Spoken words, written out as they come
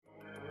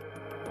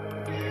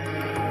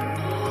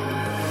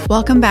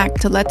Welcome back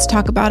to Let's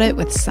Talk About It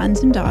with Sons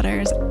and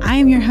Daughters. I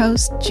am your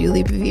host,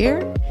 Julie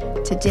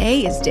Bevere.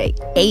 Today is day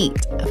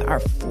 8 of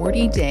our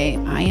 40-day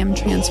I Am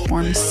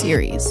Transformed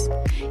series.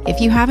 If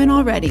you haven't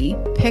already,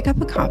 pick up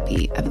a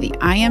copy of the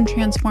I Am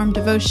Transformed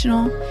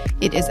devotional.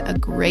 It is a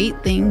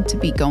great thing to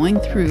be going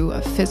through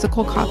a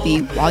physical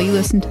copy while you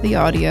listen to the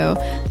audio.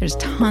 There's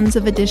tons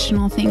of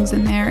additional things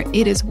in there.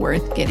 It is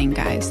worth getting,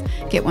 guys.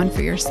 Get one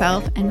for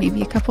yourself and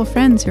maybe a couple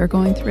friends who are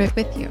going through it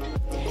with you.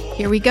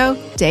 Here we go,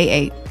 day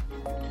 8.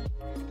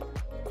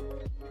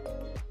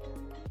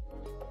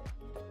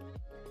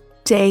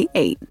 Day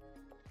 8.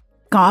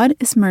 God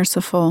is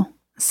merciful,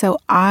 so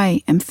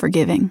I am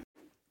forgiving.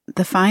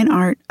 The fine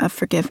art of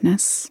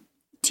forgiveness.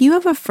 Do you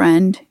have a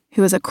friend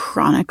who is a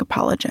chronic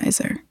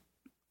apologizer?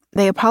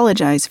 They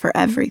apologize for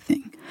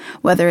everything,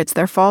 whether it's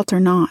their fault or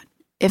not.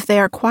 If they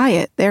are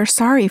quiet, they are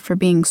sorry for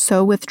being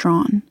so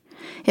withdrawn.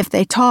 If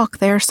they talk,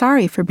 they are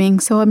sorry for being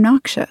so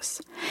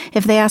obnoxious.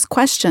 If they ask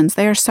questions,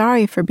 they are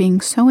sorry for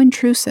being so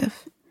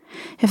intrusive.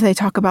 If they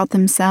talk about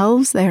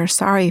themselves, they are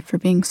sorry for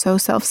being so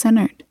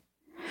self-centered.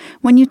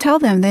 When you tell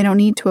them they don't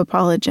need to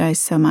apologize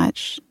so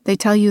much, they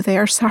tell you they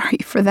are sorry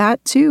for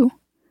that too.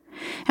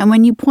 And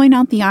when you point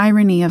out the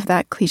irony of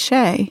that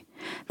cliche,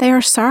 they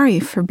are sorry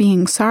for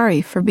being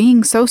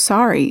so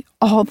sorry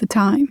all the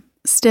time.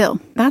 Still,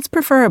 that's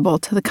preferable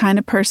to the kind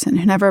of person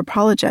who never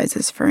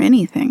apologizes for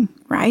anything,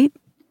 right?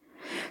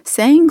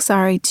 Saying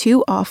sorry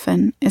too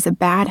often is a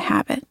bad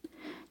habit.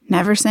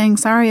 Never saying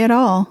sorry at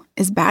all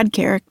is bad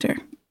character.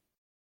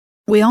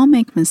 We all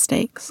make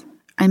mistakes.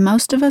 And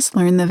most of us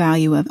learn the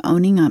value of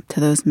owning up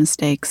to those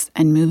mistakes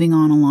and moving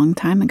on a long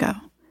time ago.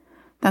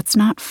 That's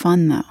not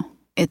fun, though.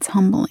 It's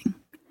humbling.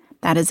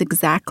 That is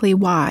exactly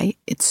why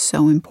it's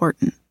so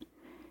important.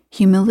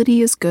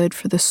 Humility is good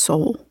for the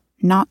soul,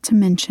 not to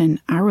mention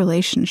our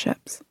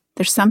relationships.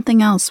 There's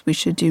something else we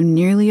should do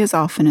nearly as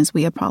often as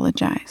we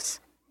apologize.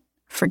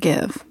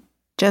 Forgive.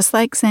 Just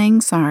like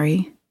saying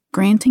sorry,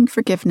 granting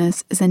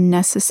forgiveness is a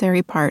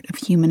necessary part of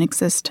human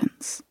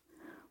existence.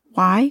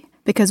 Why?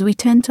 Because we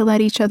tend to let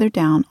each other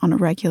down on a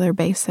regular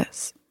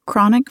basis.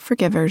 Chronic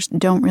forgivers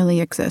don't really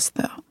exist,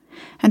 though,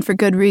 and for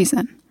good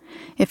reason.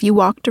 If you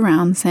walked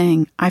around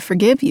saying, "I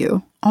forgive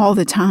you," all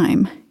the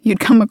time,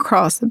 you'd come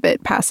across a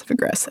bit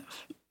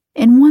passive-aggressive.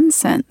 In one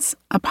sense,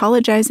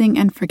 apologizing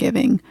and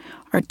forgiving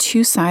are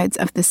two sides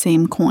of the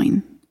same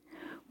coin.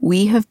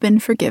 We have been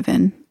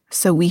forgiven,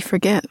 so we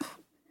forgive.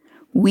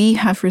 We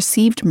have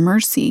received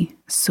mercy,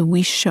 so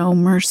we show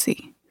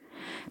mercy.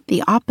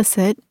 The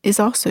opposite is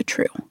also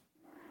true.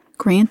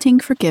 Granting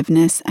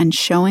forgiveness and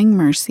showing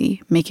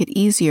mercy make it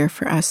easier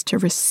for us to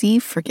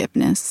receive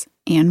forgiveness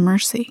and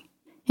mercy.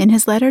 In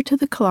his letter to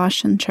the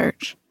Colossian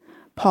church,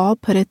 Paul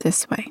put it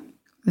this way: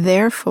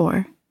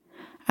 "Therefore,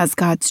 as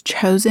God's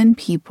chosen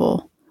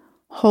people,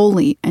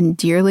 holy and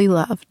dearly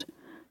loved,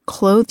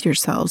 clothe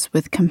yourselves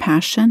with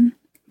compassion,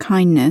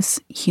 kindness,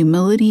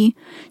 humility,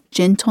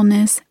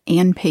 gentleness,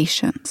 and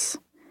patience.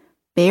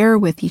 Bear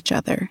with each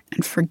other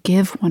and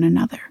forgive one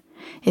another.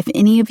 If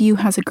any of you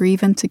has a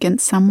grievance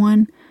against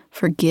someone,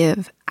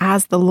 forgive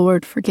as the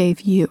Lord forgave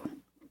you."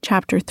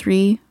 Chapter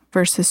 3,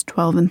 verses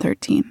 12 and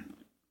 13.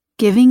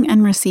 Giving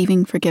and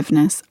receiving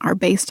forgiveness are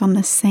based on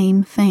the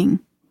same thing: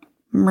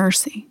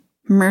 mercy.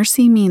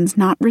 Mercy means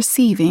not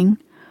receiving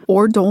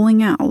or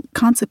doling out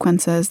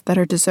consequences that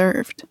are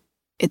deserved.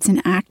 It's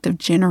an act of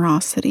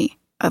generosity,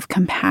 of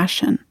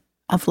compassion,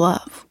 of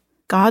love.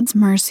 God's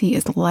mercy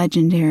is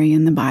legendary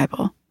in the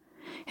Bible.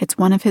 It's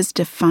one of his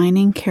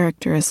defining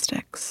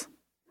characteristics.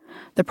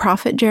 The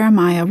prophet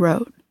Jeremiah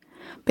wrote,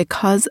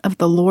 "Because of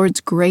the Lord's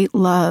great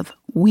love,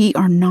 we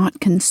are not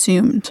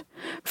consumed,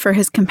 for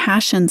his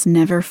compassions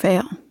never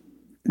fail.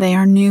 They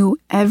are new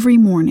every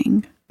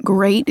morning.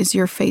 Great is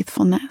your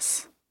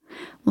faithfulness."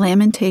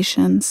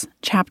 Lamentations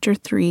chapter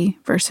 3,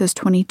 verses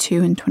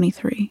 22 and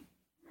 23.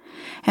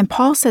 And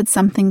Paul said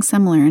something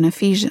similar in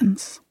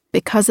Ephesians.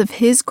 "Because of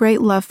his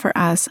great love for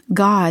us,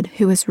 God,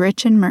 who is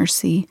rich in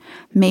mercy,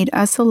 made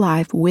us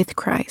alive with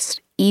Christ,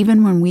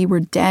 even when we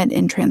were dead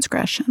in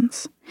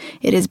transgressions.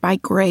 It is by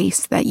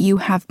grace that you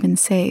have been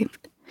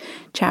saved."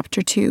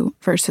 Chapter 2,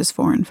 verses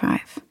 4 and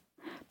 5.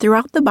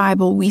 Throughout the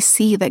Bible, we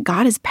see that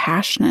God is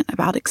passionate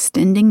about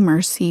extending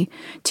mercy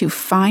to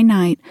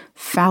finite,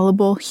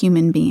 fallible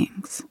human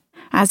beings.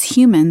 As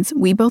humans,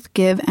 we both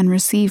give and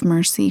receive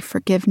mercy,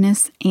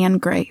 forgiveness, and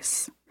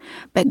grace.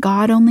 But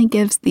God only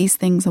gives these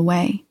things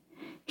away.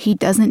 He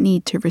doesn't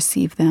need to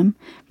receive them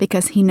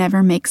because he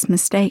never makes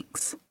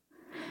mistakes.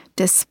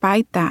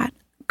 Despite that,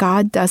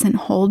 God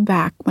doesn't hold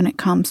back when it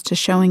comes to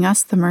showing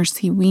us the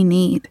mercy we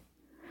need.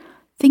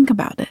 Think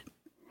about it.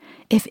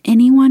 If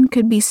anyone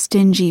could be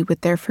stingy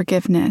with their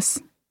forgiveness,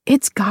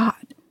 it's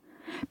God.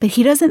 But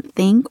he doesn't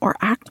think or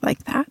act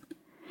like that.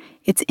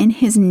 It's in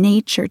his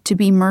nature to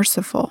be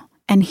merciful,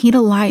 and he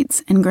delights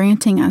in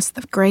granting us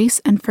the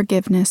grace and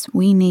forgiveness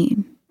we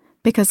need.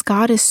 Because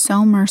God is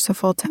so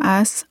merciful to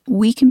us,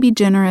 we can be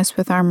generous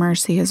with our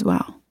mercy as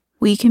well.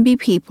 We can be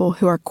people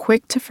who are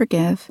quick to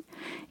forgive,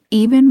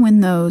 even when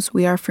those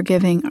we are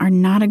forgiving are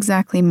not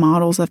exactly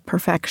models of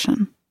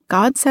perfection.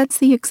 God sets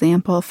the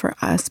example for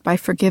us by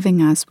forgiving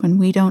us when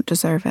we don't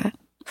deserve it.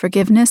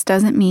 Forgiveness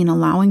doesn't mean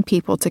allowing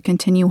people to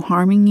continue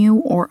harming you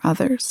or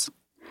others.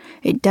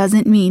 It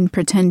doesn't mean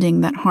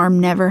pretending that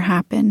harm never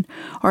happened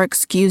or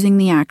excusing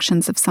the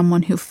actions of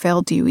someone who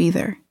failed you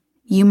either.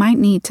 You might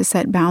need to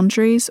set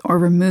boundaries or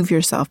remove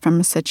yourself from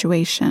a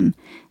situation,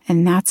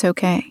 and that's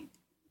okay.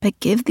 But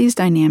give these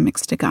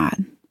dynamics to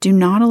God. Do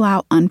not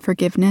allow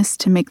unforgiveness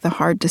to make the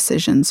hard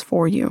decisions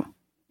for you.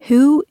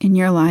 Who in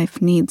your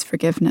life needs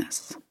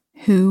forgiveness?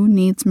 Who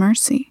needs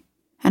mercy?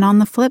 And on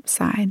the flip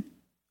side,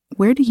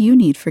 where do you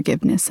need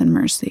forgiveness and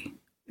mercy?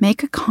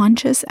 Make a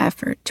conscious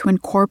effort to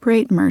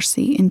incorporate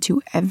mercy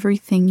into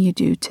everything you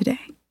do today.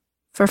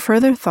 For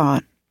further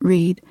thought,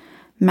 read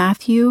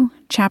Matthew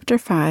chapter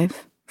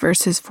 5,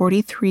 verses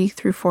 43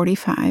 through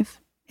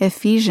 45,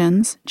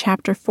 Ephesians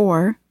chapter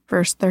 4,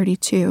 verse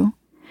 32,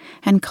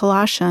 and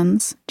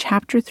Colossians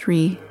chapter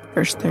 3,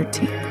 verse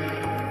 13.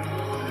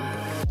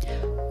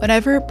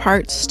 Whatever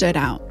part stood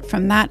out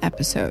from that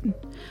episode,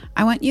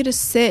 I want you to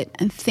sit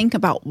and think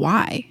about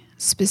why.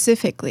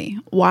 Specifically,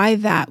 why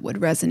that would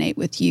resonate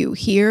with you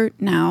here,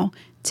 now,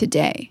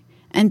 today,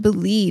 and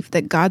believe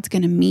that God's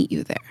going to meet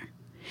you there.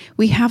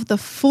 We have the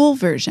full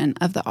version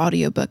of the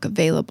audiobook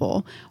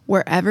available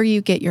wherever you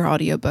get your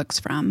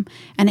audiobooks from,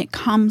 and it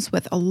comes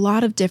with a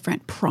lot of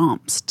different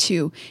prompts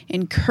to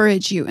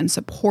encourage you and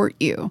support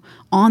you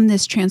on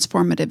this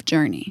transformative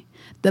journey.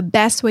 The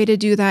best way to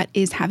do that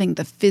is having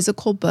the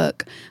physical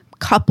book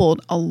coupled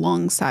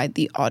alongside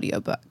the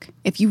audiobook.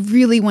 If you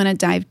really want to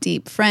dive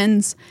deep,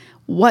 friends,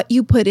 what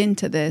you put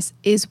into this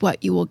is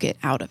what you will get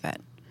out of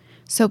it.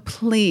 So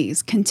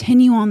please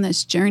continue on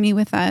this journey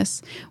with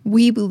us.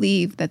 We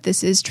believe that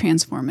this is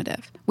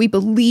transformative. We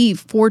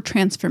believe for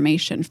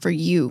transformation for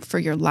you, for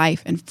your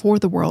life, and for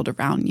the world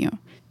around you.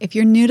 If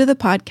you're new to the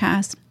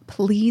podcast,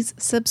 please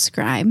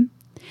subscribe.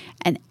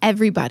 And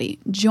everybody,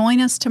 join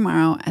us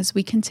tomorrow as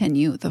we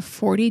continue the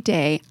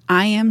 40-day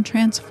I Am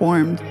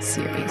Transformed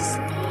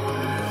series.